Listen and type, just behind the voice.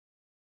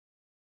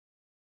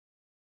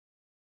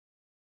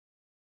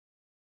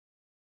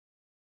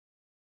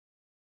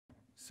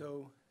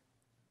So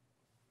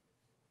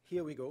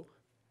here we go.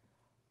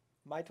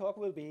 My talk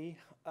will be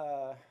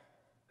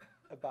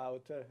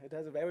about, it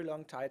has a very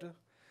long title,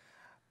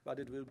 but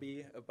it will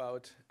be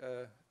about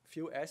a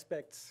few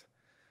aspects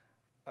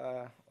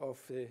of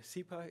the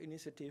SEPA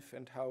initiative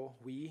and how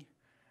we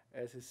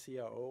as a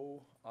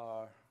CRO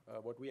are,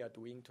 what we are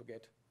doing to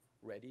get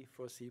ready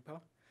for SEPA.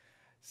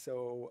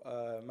 So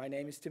my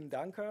name is Timm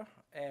Danker,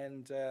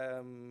 and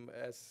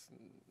as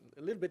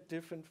a little bit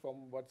different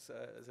from what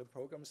the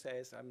program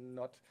says, I'm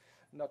not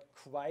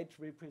quite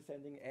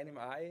representing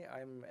NMI.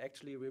 I'm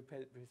actually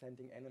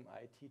representing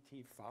NMI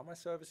TT Pharma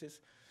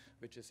Services,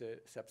 which is a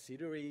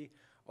subsidiary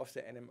of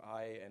the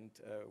NMI, and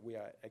we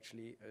are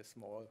actually a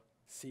small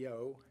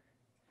CRO.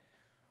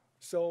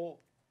 So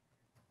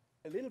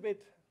a little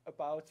bit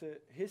about the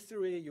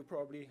history you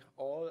probably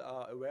all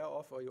are aware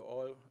of, or you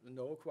all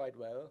know quite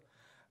well.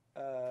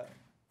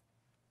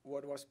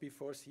 What was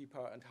before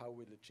SEPA and how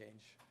will it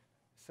change?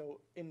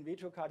 So in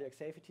vitro cardiac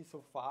safety so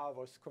far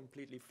was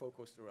completely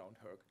focused around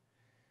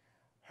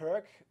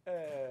hERG.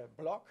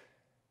 Block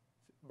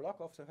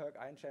of the hERG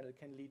ion channel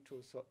can lead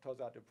to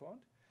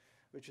torsade-de-pointes,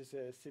 which is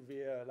a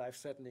severe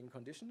life-threatening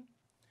condition.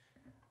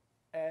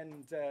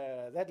 And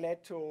that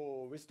led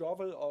to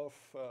withdrawal of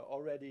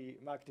already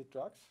marketed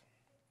drugs.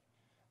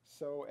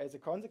 So as a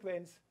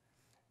consequence,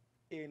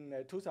 in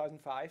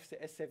 2005, the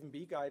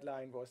S7B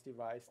guideline was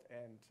devised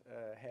and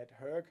had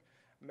hERG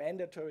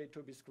mandatory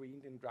to be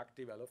screened in drug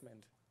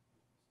development.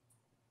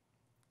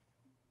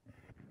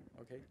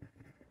 Okay,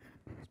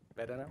 it's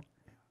better now.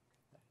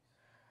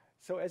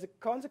 So as a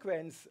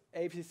consequence,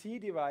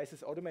 iPSC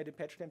devices, automated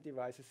patch clamp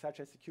devices such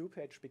as the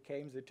Q-patch,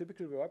 became the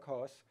typical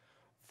workhorse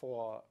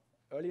for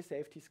early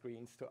safety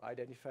screens to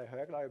identify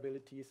hERG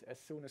liabilities as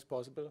soon as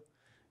possible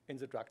in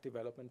the drug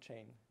development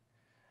chain.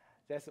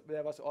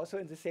 There was also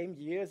in the same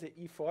year the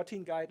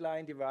E14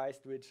 guideline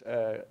devised, which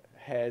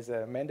has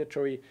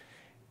mandatory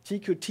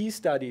TQT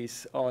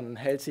studies on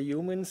healthy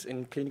humans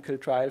in clinical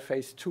trial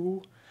phase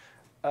 2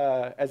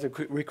 as a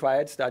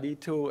required study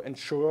to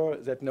ensure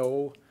that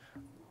no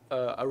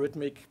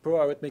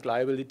proarrhythmic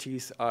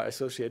liabilities are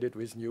associated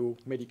with new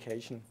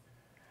medication.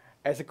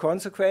 As a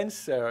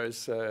consequence, there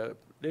is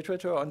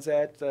literature on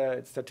that.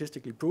 It's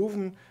statistically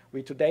proven.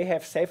 We today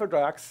have safer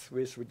drugs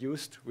with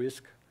reduced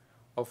risk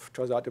of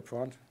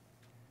torsade-de-pointes.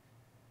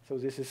 So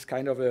this is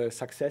kind of a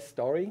success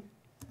story.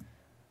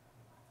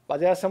 But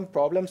there are some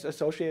problems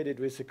associated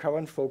with the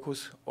current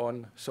focus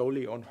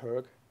solely on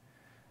hERG.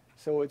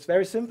 So it's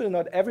very simple.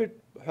 Not every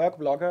hERG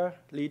blocker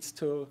leads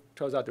to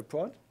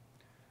torsade-de-pointes.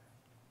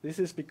 This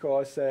is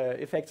because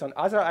effects on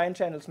other ion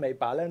channels may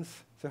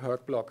balance the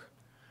hERG block.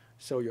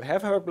 So you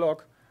have hERG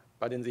block,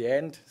 but in the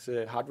end,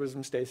 the heart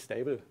rhythm stays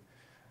stable.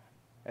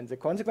 And the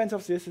consequence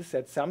of this is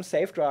that some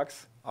safe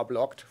drugs are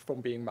blocked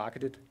from being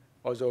marketed,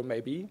 although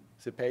maybe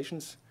the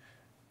patients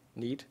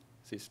need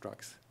these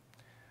drugs.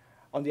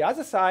 On the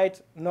other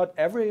side, not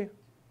every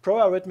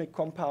proarrhythmic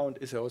compound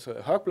is also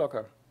a hERG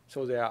blocker.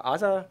 So there are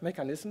other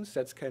mechanisms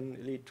that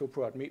can lead to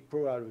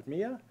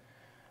proarrhythmia.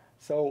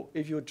 So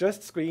if you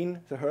just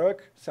screen the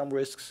hERG, some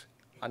risks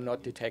are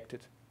not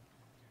detected.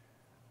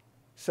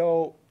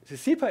 So the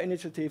SEPA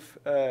initiative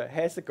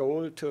has the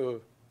goal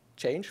to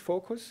change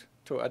focus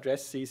to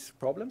address these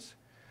problems.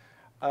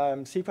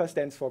 SEPA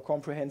stands for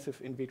Comprehensive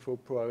In Vitro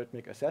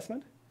Proarrhythmic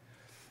Assessment.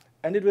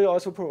 And it will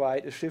also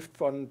provide a shift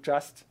from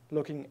just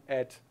looking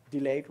at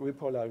delayed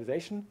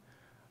repolarization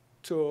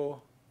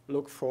to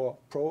look for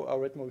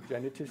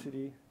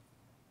proarrhythmogenicity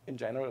in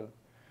general.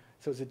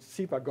 So the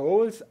SEPA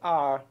goals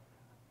are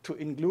to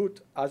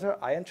include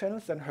other ion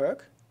channels than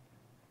hERG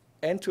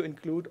and to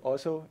include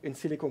also in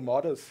silico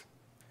models.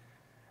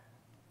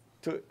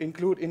 To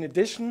include, in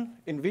addition,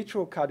 in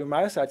vitro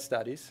cardiomyocyte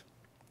studies.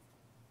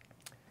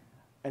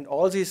 And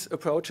all these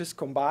approaches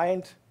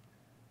combined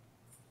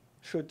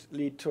should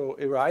lead to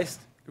a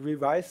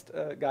revised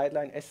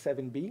guideline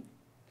S7B.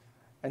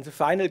 And the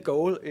final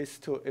goal is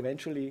to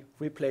eventually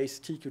replace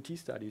TQT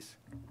studies.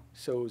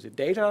 So the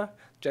data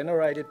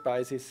generated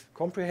by this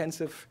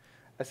comprehensive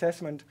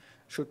assessment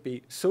should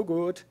be so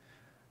good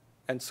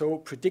and so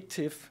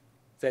predictive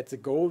that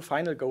the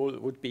final goal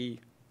would be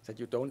that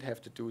you don't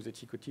have to do the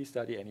TQT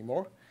study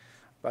anymore.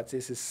 But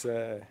this is,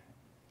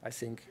 I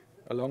think,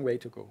 a long way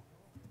to go.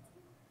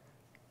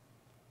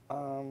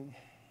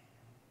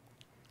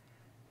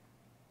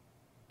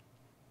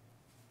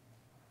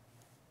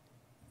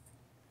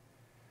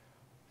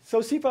 So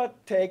SEPA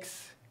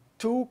takes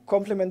two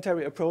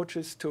complementary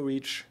approaches to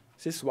reach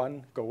this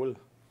one goal.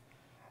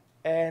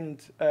 And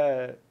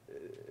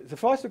the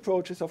first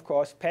approach is, of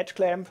course, patch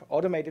clamp,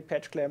 automated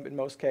patch clamp in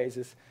most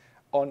cases,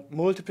 on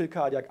multiple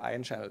cardiac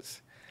ion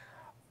channels.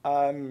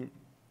 The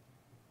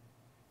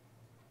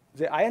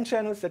ion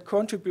channels that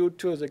contribute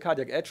to the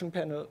cardiac action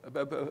panel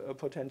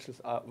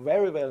potentials are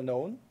very well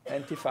known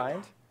and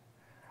defined.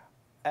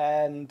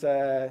 And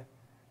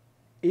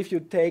if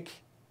you take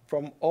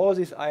from all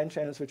these ion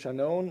channels which are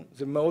known,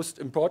 the most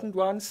important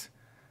ones,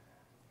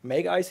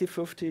 make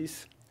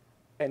IC50s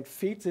and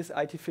feed these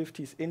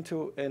IT50s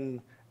into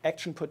an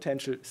action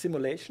potential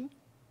simulation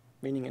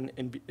meaning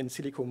in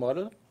silico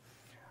model,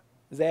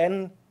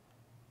 then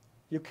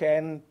you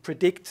can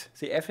predict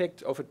the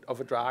effect of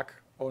a drug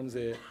on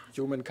the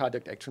human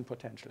cardiac action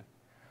potential.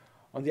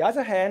 On the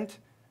other hand,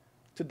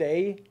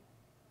 today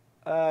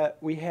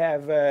we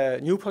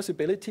have new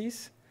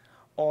possibilities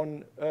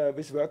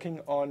with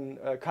working on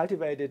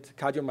cultivated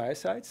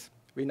cardiomyocytes.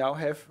 We now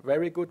have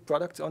very good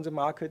products on the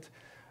market,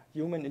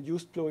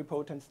 human-induced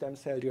pluripotent stem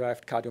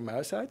cell-derived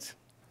cardiomyocytes.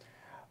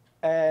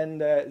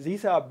 And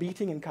these are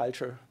beating in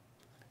culture.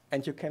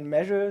 And you can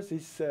measure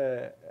these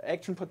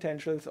action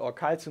potentials or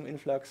calcium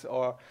influx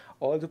or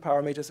all the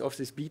parameters of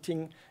this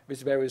beating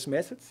with various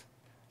methods.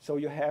 So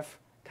you have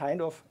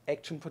kind of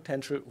action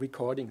potential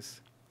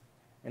recordings.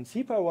 And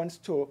CEPA wants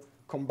to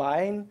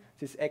combine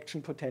this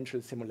action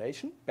potential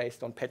simulation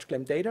based on patch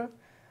claim data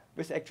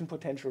with action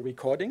potential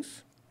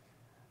recordings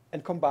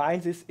and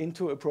combine this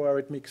into a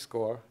proarrhythmic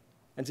score.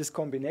 And this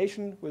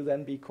combination will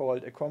then be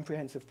called a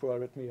comprehensive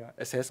proarrhythmia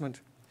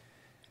assessment,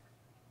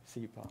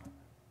 CEPA.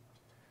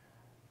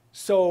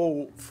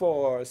 So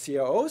for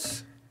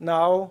CROs,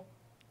 now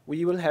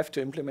we will have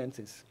to implement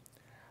this.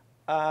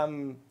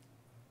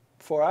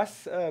 For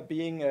us,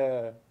 being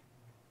a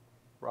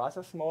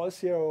rather small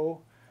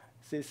CRO,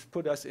 this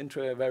put us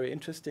into a very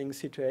interesting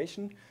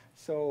situation.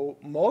 So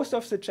most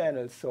of the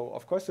channels, so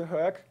of course the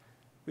HERC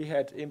we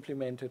had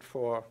implemented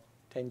for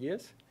 10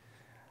 years.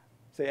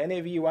 The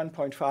NAV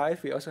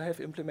 1.5 we also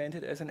have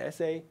implemented as an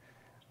assay.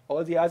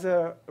 All the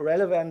other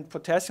relevant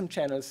potassium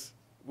channels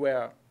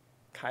were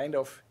kind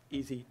of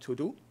easy to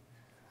do.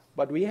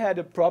 But we had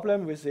a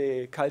problem with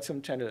the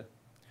calcium channel.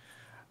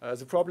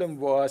 The problem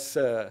was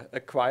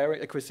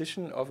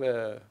acquisition of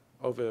a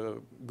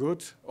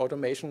good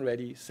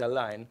automation-ready cell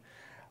line.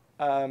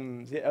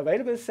 The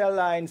available cell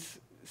lines,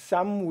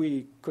 some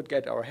we could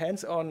get our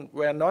hands on,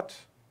 were not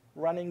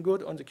running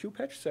good on the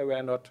Q-patch, so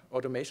were not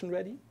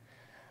automation-ready.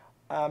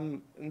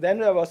 Then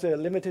there was a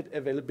limited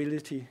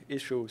availability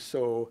issue.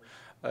 So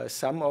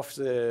some of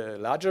the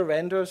larger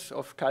vendors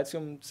of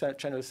calcium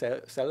channel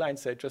cell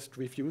lines, they just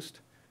refused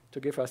to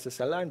give us the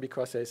cell line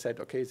because they said,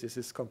 okay, this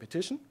is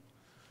competition.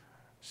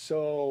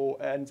 So,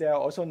 and there are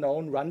also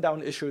known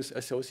rundown issues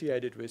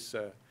associated with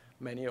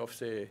many of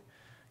the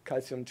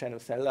calcium channel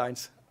cell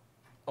lines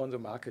on the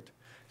market.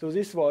 So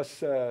this was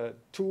 2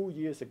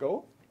 years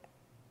ago.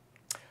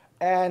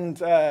 And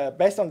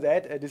based on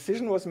that, a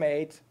decision was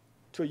made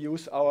to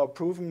use our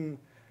proven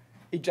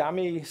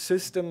IJAMI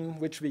system,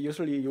 which we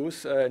usually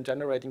use in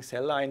generating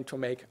cell line to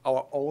make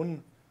our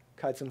own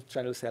calcium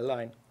channel cell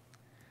line.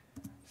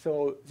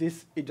 So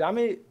this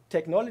IJAMI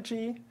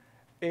technology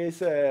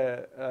is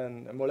a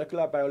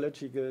molecular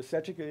biological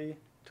strategy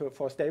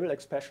for stable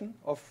expression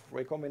of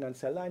recombinant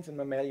cell lines in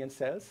mammalian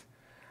cells.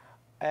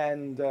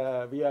 And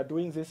we are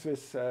doing this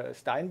with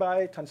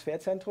Steinbei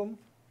Transferzentrum,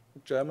 a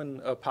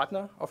German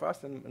partner of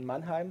us in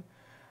Mannheim.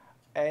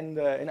 And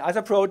in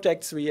other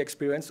projects, we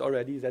experienced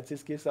already that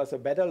this gives us a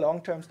better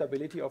long-term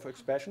stability of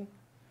expression,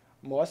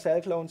 more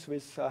cell clones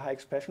with a high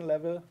expression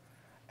level,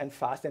 and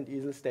fast and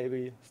easy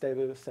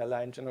stable cell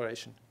line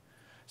generation.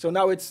 So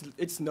now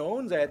it's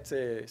known that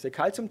the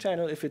calcium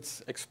channel, if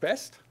it's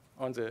expressed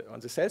on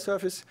the cell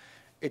surface,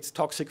 it's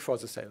toxic for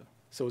the cell.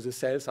 So the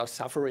cells are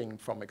suffering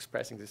from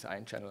expressing this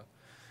ion channel.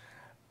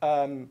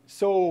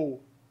 So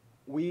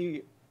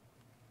we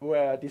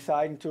were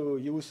deciding to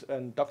use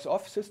a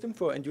DOX-off system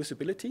for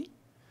inducibility.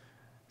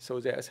 So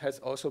there has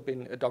also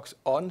been a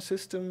DOX-on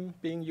system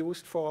being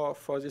used for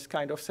this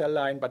kind of cell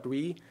line, but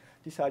we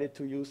decided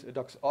to use a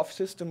DOX-off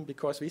system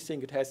because we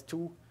think it has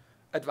 2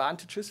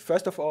 advantages.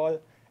 First of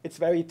all, it's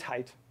very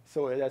tight.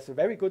 So there's a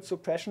very good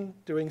suppression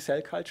during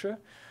cell culture.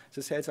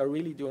 The cells are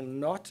really do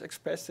not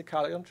express the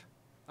current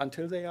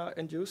until they are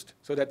induced.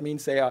 So that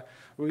means they are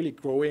really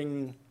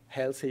growing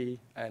healthy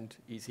and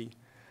easy.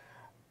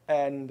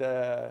 And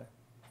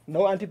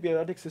no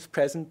antibiotics is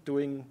present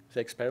during the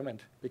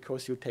experiment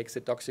because you take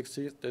the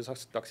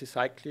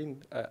doxycycline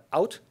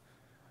out,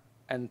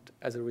 and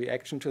as a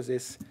reaction to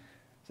this,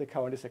 the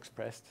current is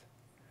expressed.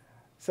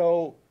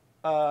 So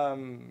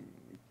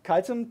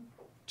calcium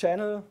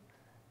channel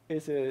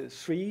is a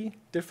 3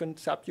 different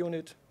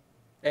subunit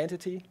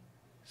entity,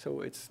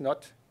 so it's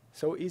not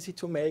so easy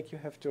to make. You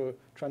have to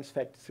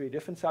transfect 3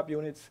 different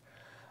subunits.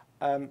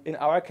 In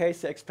our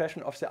case, the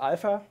expression of the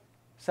alpha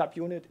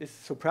subunit is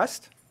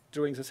suppressed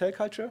during the cell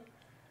culture,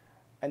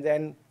 and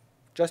then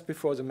just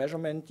before the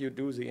measurement, you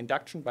do the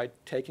induction by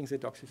taking the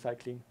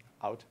doxycycline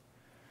out.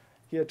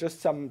 Here are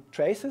just some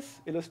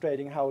traces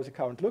illustrating how the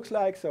current looks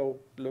like. So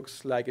it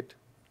looks like it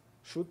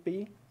should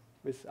be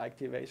with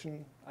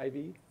activation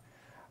IV.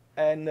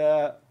 And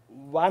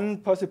one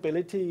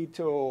possibility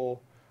to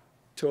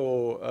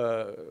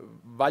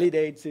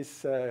validate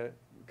this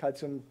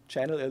calcium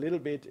channel a little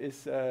bit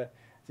is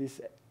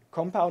this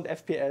compound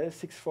FPL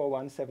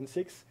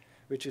 64176,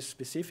 which is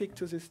specific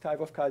to this type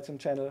of calcium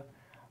channel.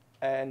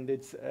 And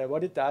it's,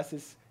 what it does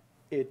is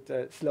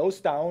it slows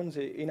down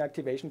the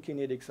inactivation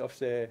kinetics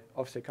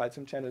of the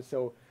calcium channel.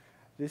 So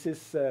this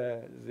is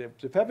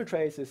the purple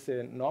trace is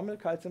the normal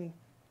calcium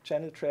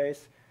channel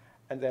trace,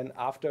 And then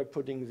after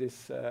putting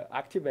this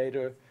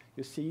activator,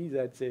 you see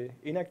that the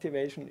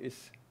inactivation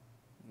is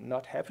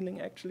not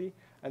happening actually,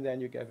 and then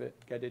you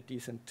get a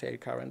decent tail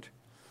current.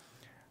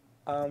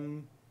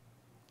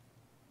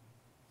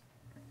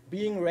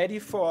 Being ready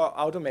for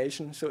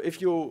automation. So if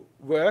you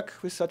work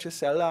with such a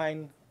cell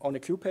line on a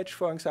Q-patch,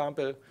 for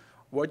example,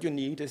 what you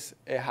need is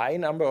a high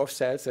number of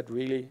cells that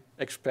really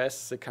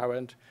express the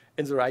current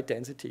in the right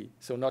density.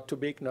 So not too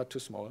big, not too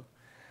small.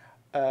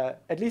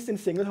 At least in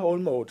single hole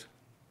mode.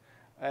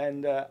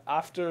 And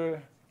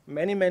after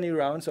many, many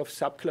rounds of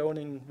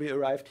subcloning, we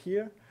arrived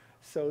here.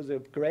 So the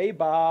gray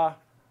bar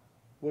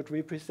would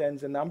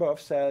represent the number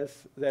of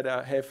cells that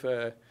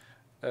have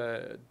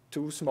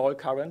too small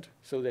current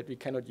so that we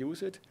cannot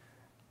use it.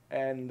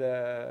 And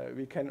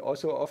we can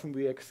also often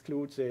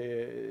exclude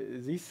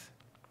this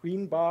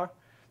green bar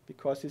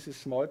because this is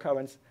small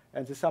currents.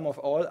 And the sum of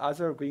all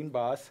other green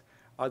bars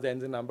are then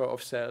the number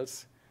of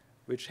cells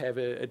which have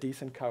a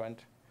decent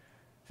current.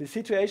 The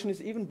situation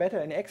is even better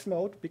in X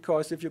mode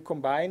because if you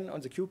combine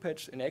on the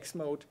Q-patch in X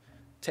mode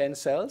 10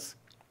 cells,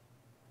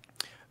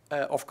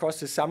 of course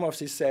the sum of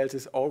these cells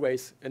is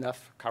always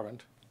enough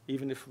current,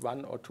 even if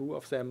one or two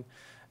of them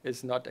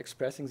is not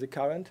expressing the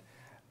current.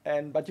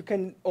 But you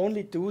can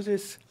only do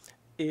this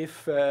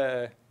if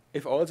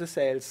all the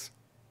cells,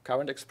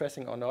 current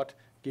expressing or not,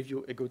 give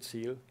you a good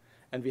seal.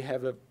 And we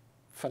have a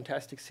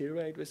fantastic seal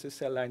rate with this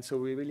cell line, so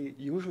we really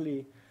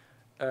usually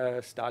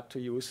start to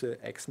use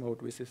X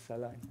mode with this cell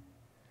line.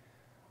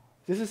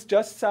 This is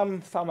just some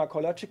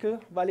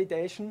pharmacological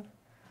validation.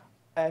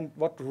 And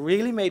what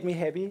really made me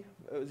happy,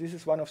 this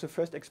is one of the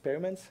first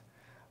experiments,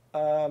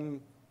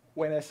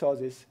 when I saw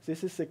this.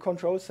 This is the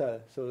control cell.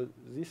 So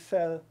this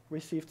cell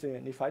received the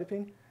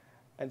nifedipine,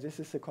 and this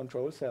is the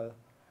control cell.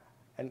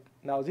 And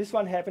now this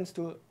one happens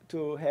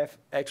to have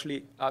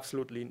actually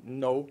absolutely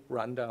no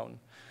rundown.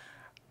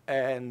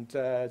 And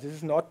this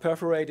is not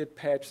perforated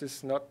patch. This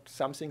is not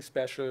something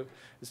special.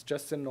 It's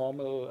just the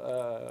normal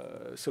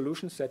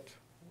solutions that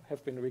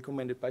have been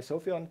recommended by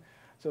Sophion.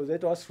 So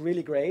that was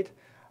really great.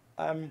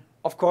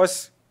 Of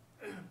course,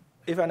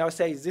 if I now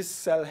say this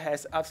cell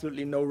has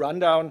absolutely no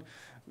rundown,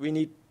 we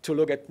need to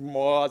look at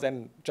more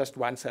than just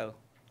one cell.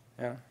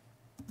 Yeah.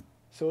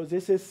 So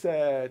this is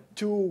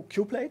 2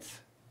 Q-plates,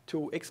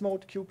 2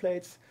 X-mode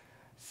Q-plates.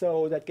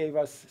 So that gave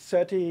us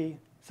 30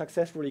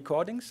 successful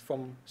recordings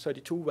from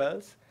 32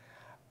 wells.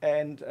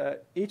 And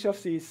each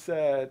of these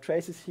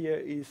traces here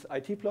is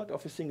IT plot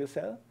of a single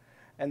cell.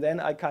 And then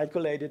I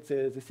calculated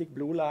the thick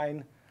blue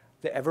line,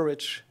 the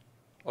average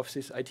of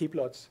these IT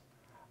plots.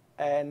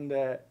 And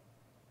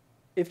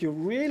if you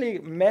really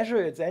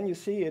measure it, then you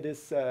see it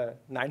is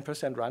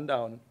 9%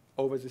 rundown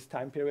over this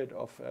time period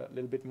of a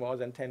little bit more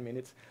than 10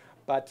 minutes.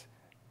 But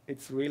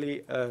it's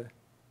really a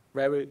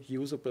very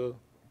usable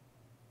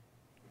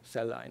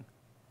cell line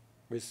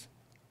with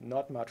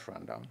not much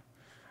rundown.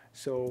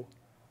 So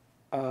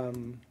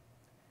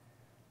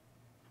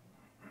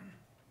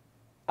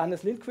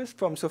Anders Lindqvist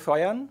from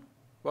Sophion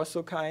was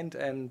so kind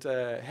and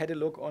had a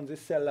look on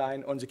this cell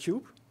line on the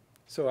cube.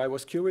 So I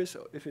was curious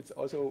if it's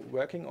also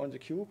working on the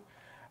cube.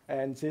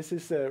 And this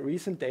is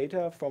recent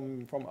data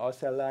from our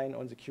cell line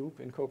on the cube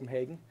in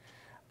Copenhagen.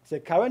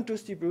 The current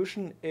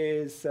distribution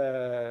is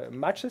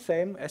much the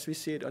same as we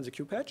see it on the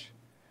Q-patch.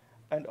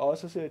 And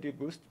also the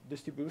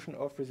distribution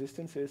of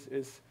resistances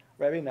is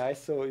very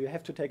nice. So you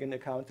have to take into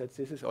account that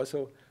this is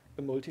also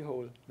a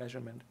multi-hole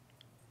measurement.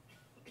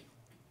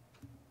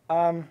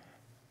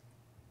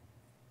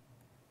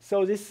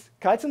 So this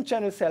calcium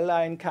channel cell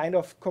line kind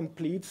of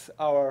completes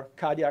our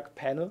cardiac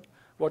panel,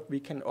 what we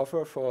can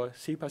offer for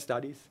CEPA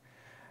studies.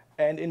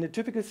 And in a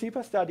typical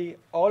CEPA study,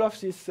 all of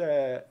these,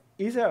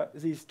 either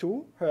these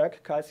two,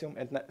 HERC, calcium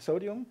and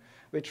sodium,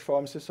 which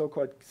forms the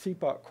so-called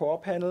CEPA core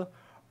panel,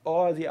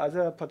 or the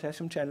other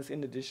potassium channels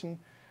in addition,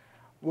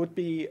 would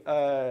be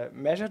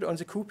measured on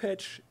the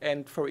Q-patch,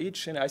 and for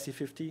each an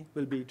IC50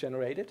 will be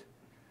generated.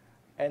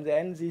 And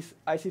then this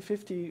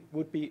IC50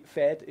 would be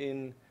fed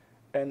in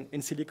an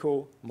in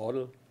silico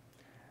model.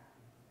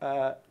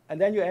 And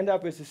then you end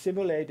up with a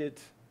simulated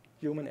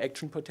human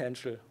action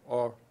potential,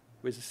 or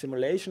with a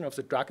simulation of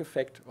the drug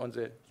effect on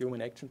the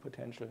human action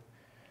potential.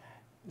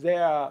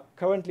 There are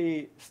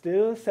currently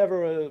still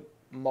several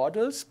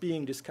models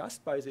being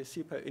discussed by the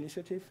CEPA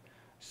initiative.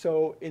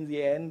 So in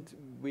the end,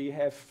 we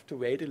have to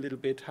wait a little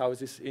bit how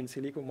this in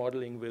silico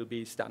modeling will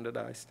be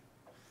standardized.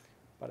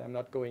 But I'm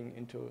not going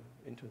into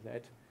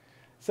that.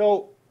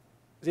 So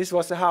this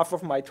was the half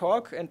of my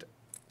talk. And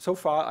so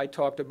far, I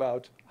talked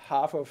about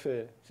half of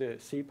the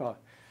CEPA,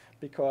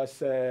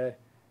 because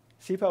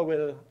CEPA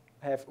will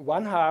have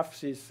one half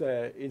this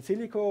in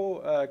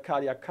silico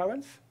cardiac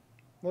currents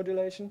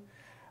modulation,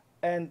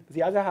 and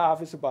the other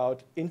half is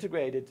about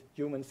integrated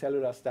human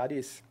cellular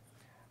studies.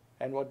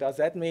 And what does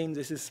that mean?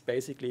 This is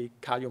basically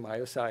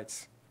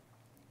cardiomyocytes.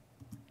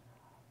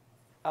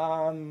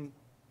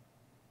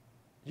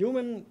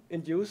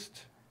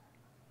 Human-induced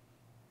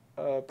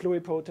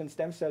pluripotent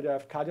stem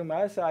cell-derived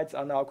cardiomyocytes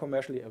are now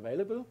commercially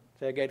available.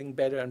 They're getting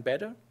better and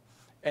better.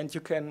 And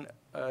you can,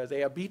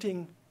 they are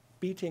beating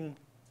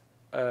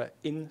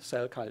in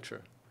cell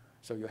culture.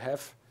 So you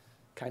have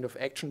kind of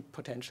action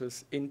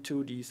potentials in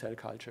 2D cell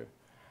culture.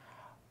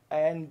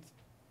 And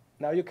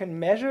now you can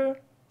measure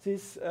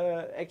these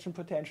action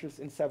potentials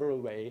in several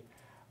ways.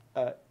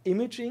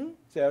 Imaging,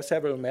 there are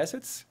several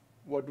methods.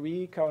 What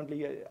we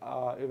currently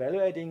are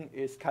evaluating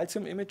is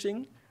calcium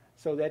imaging.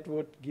 So that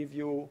would give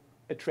you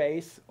a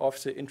trace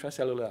of the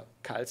intracellular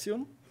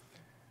calcium.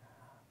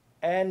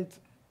 And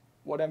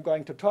what I'm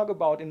going to talk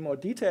about in more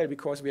detail,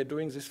 because we are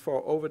doing this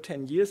for over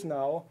 10 years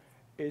now,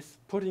 is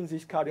putting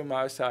these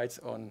cardiomyocytes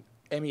on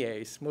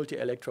MEAs,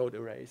 multi-electrode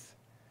arrays.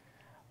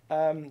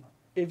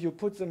 If you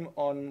put them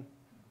on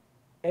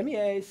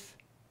MEAs,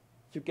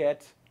 you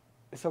get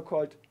a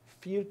so-called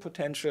field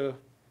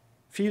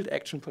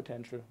action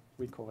potential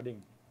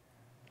recording.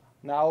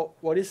 Now,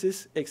 what is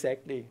this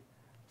exactly?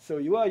 So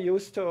you are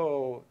used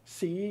to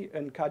see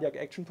a cardiac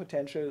action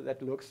potential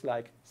that looks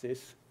like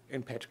this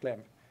in patch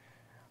clamp.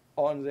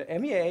 On the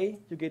MEA,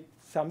 you get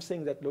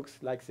something that looks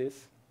like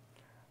this.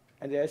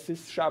 And there's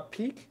this sharp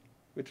peak,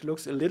 which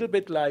looks a little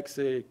bit like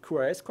the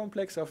QRS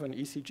complex of an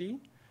ECG.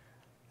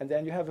 And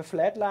then you have a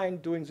flat line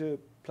during the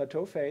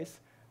plateau phase.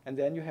 And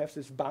then you have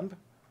this bump,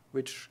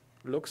 which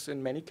looks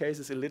in many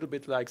cases a little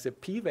bit like the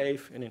P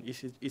wave in an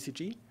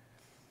ECG.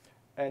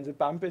 And the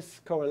bump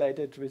is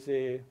correlated with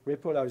the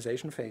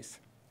repolarization phase.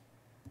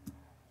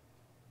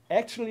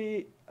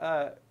 Actually,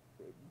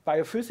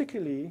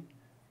 biophysically,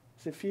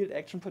 the field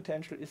action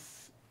potential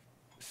is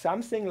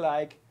something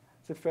like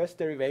the first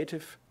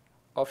derivative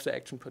of the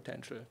action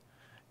potential.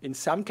 In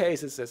some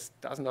cases, this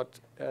does not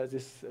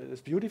this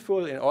is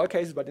beautiful in all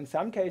cases, but in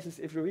some cases,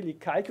 if you really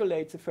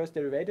calculate the first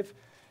derivative,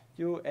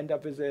 you end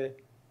up with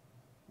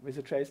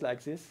a trace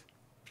like this.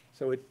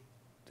 So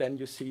then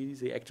you see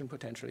the action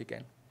potential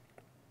again.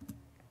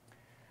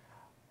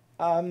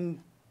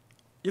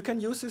 You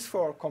can use this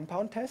for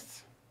compound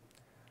tests.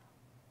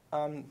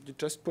 You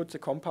just put the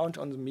compound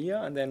on the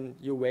mirror and then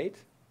you wait.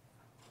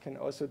 You can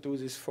also do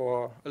this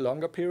for a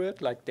longer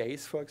period, like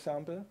days, for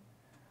example.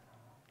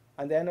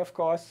 And then, of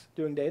course,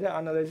 during data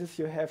analysis,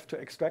 you have to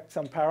extract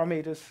some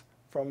parameters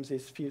from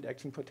these field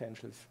action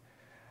potentials.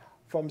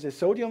 From the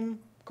sodium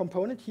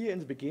component here in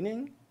the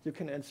beginning, you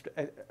can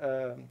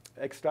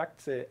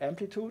extract the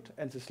amplitude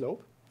and the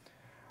slope.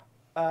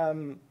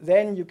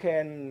 Then you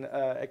can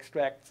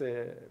extract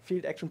the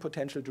field action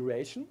potential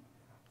duration.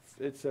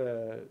 It's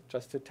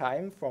just the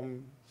time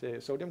from the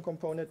sodium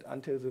component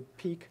until the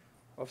peak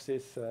of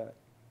this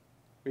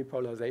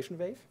repolarization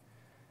wave.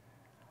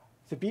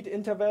 The beat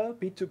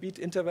to beat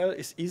interval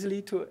is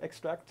easily to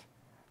extract.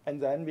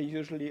 And then we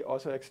usually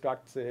also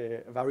extract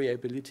the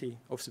variability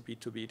of the beat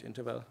to beat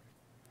interval.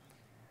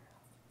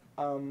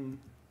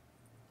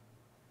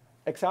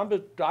 Example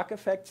drug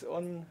effects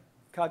on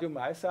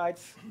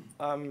cardiomyocytes,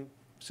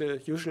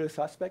 the usual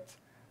suspects.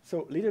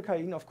 So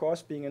lidocaine, of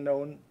course, being a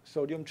known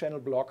sodium channel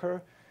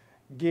blocker,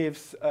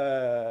 gives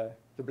the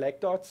black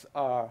dots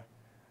are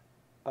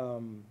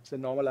the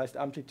normalized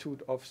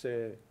amplitude of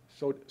the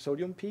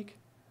sodium peak.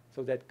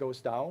 So that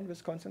goes down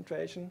with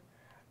concentration.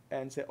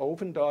 And the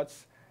open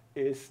dots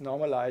is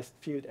normalized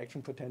field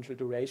action potential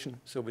duration.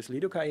 So with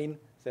lidocaine,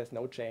 there's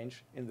no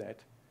change in that.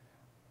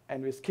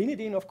 And with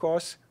quinidine, of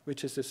course,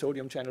 which is the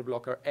sodium channel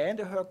blocker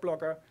and a hERG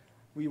blocker,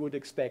 we would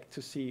expect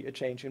to see a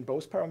change in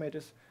both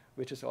parameters,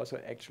 which is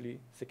also actually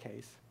the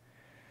case.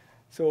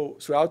 So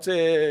throughout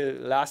the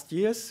last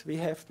years, we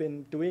have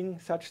been doing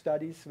such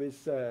studies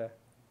with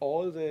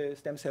all the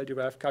stem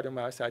cell-derived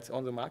cardiomyocytes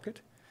on the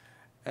market.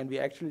 And we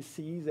actually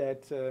see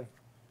that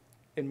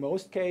in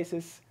most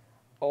cases,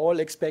 all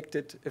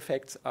expected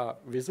effects are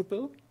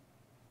visible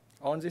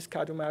on these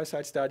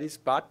cardiomyocyte studies,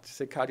 but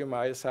the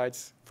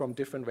cardiomyocytes from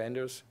different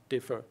vendors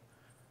differ.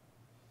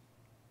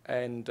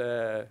 And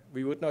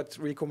we would not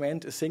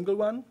recommend a single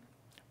one,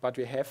 but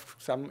we have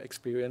some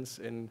experience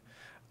in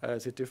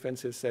the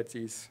differences that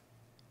these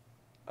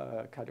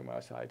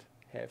cardiomyocytes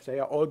have. They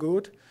are all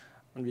good,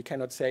 and we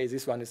cannot say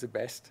this one is the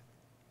best.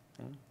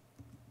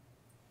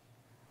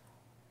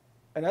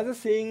 Another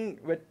thing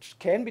which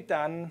can be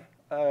done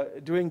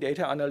during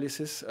data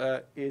analysis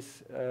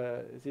is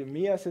the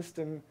MIA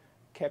system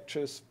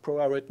captures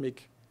proarrhythmic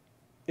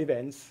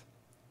events.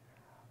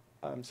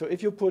 So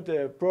if you put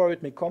a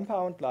proarrhythmic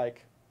compound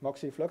like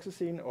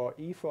moxifloxacin or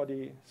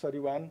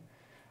E4031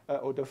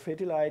 or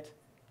dofetilide,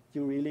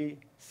 you really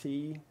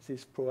see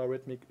these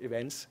proarrhythmic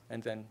events,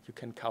 and then you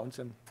can count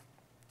them.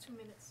 2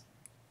 minutes.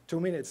 2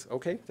 minutes,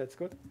 okay, that's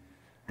good.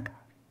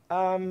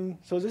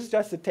 So this is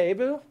just a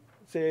table,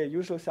 the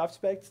usual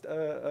suspects,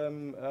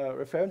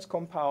 reference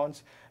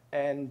compounds,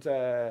 and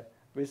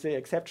with the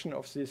exception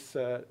of this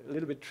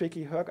little bit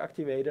tricky hERG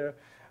activator,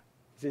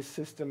 this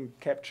system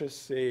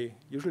captures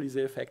usually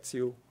the effects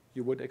you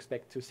would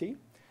expect to see.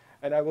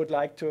 And I would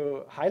like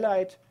to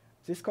highlight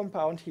this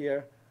compound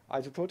here,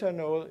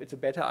 isoproterenol. It's a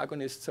beta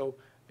agonist, so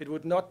it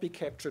would not be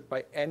captured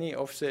by any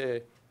of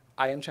the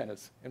ion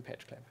channels in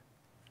patch clamp.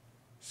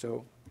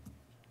 So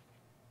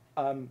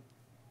a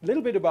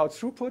little bit about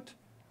throughput.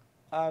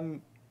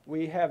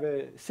 We have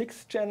a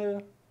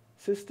 6-channel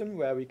system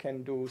where we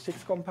can do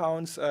 6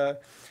 compounds,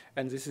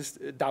 and this is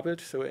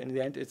doubled. So in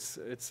the end, it's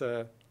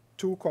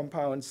 2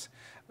 compounds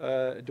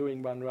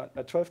doing one run,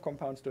 12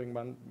 compounds doing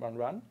one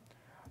run.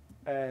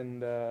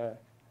 And a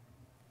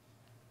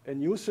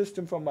new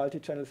system for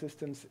multi-channel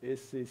systems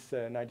is this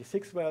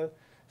 96-well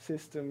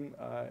system.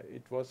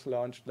 It was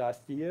launched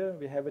last year.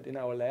 We have it in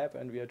our lab,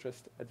 and we are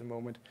just at the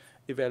moment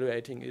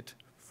evaluating it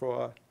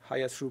for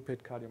higher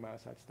throughput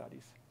cardiomyocyte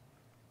studies.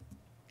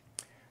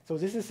 So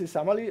this is the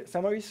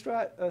summary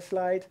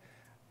slide.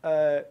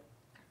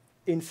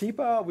 In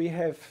CEPA, we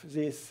have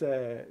these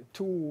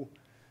two,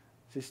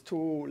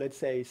 let's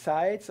say,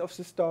 sides of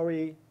the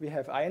story. We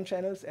have ion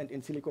channels and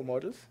in silico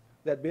models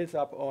that builds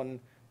up on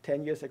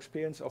 10 years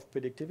experience of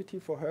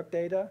predictivity for HERC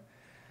data.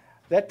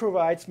 That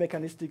provides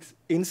mechanistic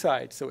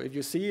insight. So if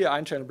you see an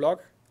ion channel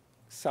block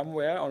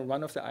somewhere on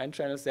one of the ion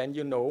channels, then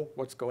you know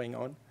what's going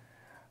on.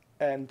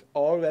 And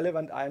all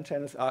relevant ion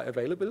channels are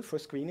available for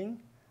screening.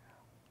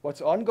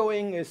 What's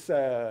ongoing is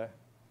the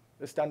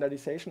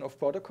standardization of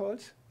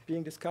protocols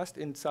being discussed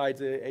inside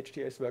the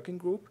HTS working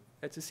group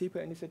at the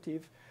CEPA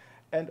initiative,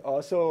 and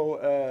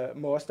also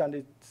more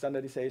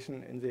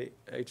standardization in the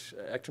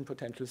action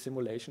potential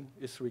simulation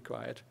is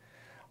required.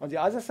 On the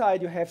other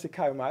side, you have the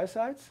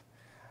cardiomyocytes.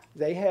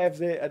 They have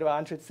the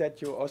advantage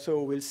that you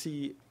also will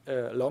see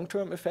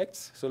long-term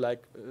effects, so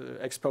like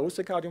expose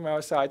the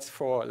cardiomyocytes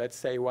for, let's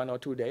say, 1 or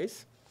 2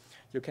 days.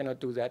 You cannot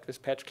do that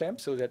with patch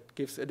clamps, so that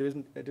gives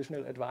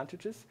additional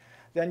advantages.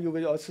 Then you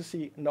will also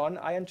see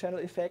non-ion channel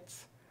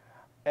effects,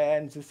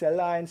 and the cell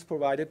lines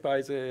provided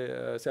by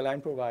the cell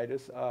line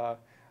providers are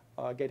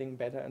getting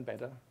better and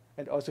better.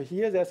 And also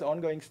here, there's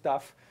ongoing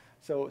stuff.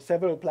 So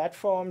several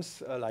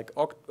platforms like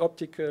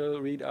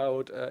optical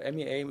readout,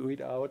 MEA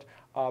readout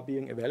are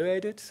being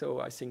evaluated.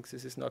 So I think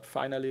this is not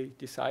finally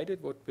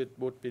decided what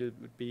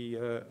will be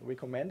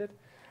recommended.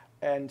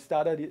 And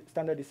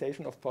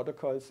standardization of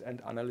protocols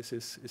and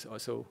analysis is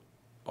also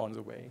on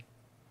the way.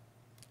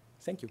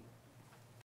 Thank you.